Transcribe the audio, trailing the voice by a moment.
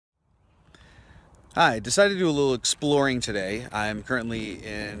Hi, decided to do a little exploring today. I'm currently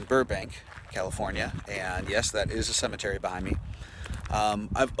in Burbank, California, and yes, that is a cemetery behind me.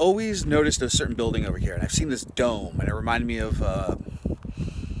 I've always noticed a certain building over here, and I've seen this dome, and it reminded me of, I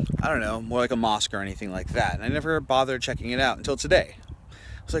don't know, more like a mosque or anything like that, and I never bothered checking it out until today.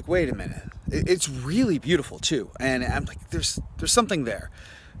 I was like, wait a minute, it's really beautiful too, and I'm like, there's something there,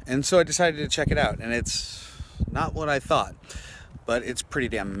 and so I decided to check it out, and it's not what I thought, but it's pretty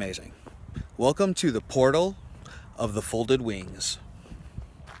damn amazing. Welcome to the portal of the folded wings.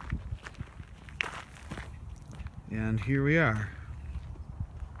 And here we are.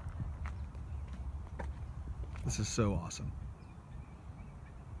 This is so awesome.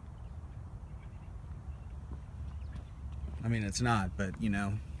 I mean, it's not, but you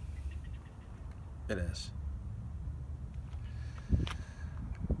know, it is.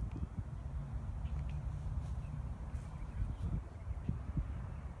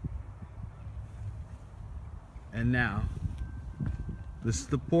 And now, this is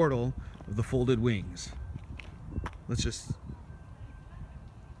the portal of the folded wings. Let's just...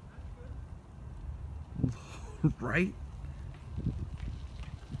 right?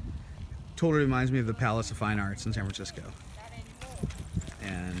 Totally reminds me of the Palace of Fine Arts in San Francisco.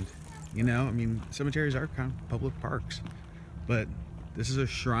 And, you know, I mean, cemeteries are kind of public parks. But this is a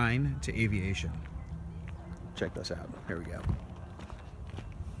shrine to aviation. Check this out. Here we go.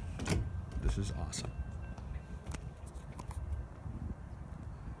 This is awesome.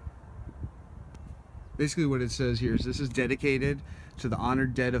 Basically what it says here is this is dedicated to the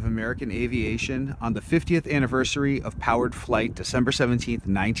honored dead of American aviation on the 50th anniversary of powered flight, December 17th,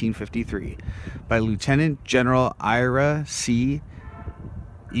 1953, by Lieutenant General Ira C.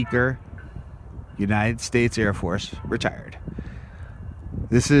 Eaker, United States Air Force, retired.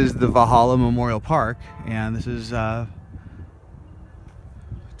 This is the Valhalla Memorial Park, and this is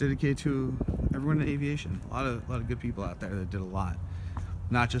dedicated to everyone in aviation. A lot of good people out there that did a lot,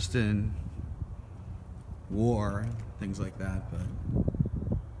 not just in war, things like that, but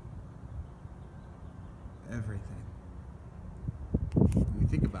everything. When you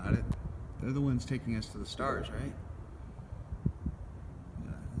think about it, they're the ones taking us to the stars, right?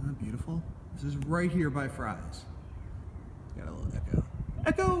 Yeah, isn't that beautiful? This is right here by Fry's. Got a little echo.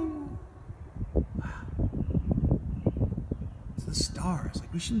 Echo! It's the stars.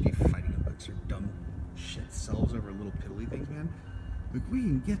 Like, we shouldn't be fighting amongst our dumb shit selves over little piddly things, man. Like, we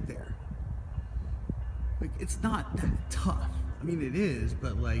can get there. Like, it's not that tough. I mean, it is,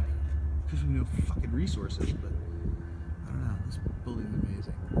 but like, because we have no fucking resources, but I don't know, this building's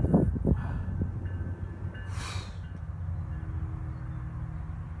amazing.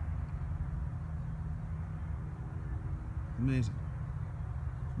 Amazing.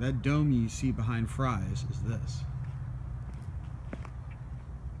 That dome you see behind Fry's is this.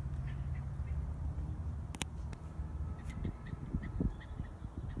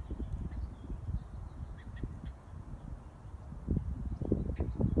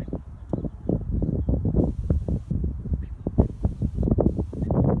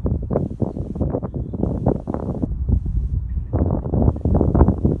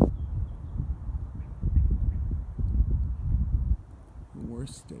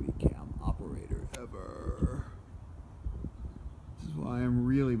 Worst Steadicam operator ever. This is why I'm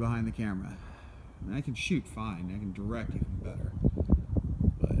really behind the camera. I mean, I can shoot fine, I can direct even better,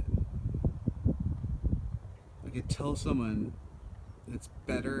 but I could tell someone that's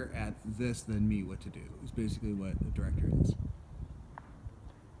better at this than me what to do, is basically what a director is.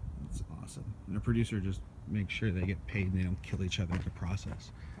 That's awesome. And a producer just makes sure they get paid and they don't kill each other in the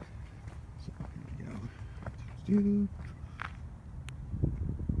process. So here we go.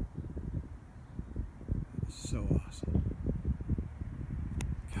 So awesome.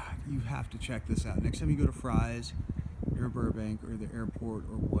 God, you have to check this out. Next time you go to Fry's, or Burbank, or the airport,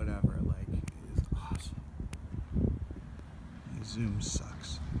 or whatever, like, it is awesome. My Zoom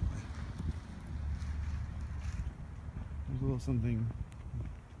sucks. Anyway. There's a little something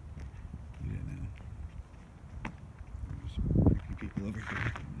you didn't know. There's some creepy people over here.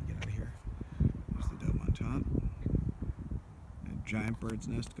 I'm gonna get out of here. There's the dome on top. A giant bird's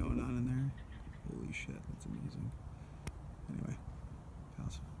nest going on in there. Holy shit, that's amazing. Anyway,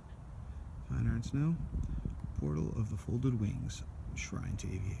 Palace of Fine Arts now. Portal of the Folded Wings, Shrine to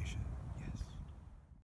Aviation.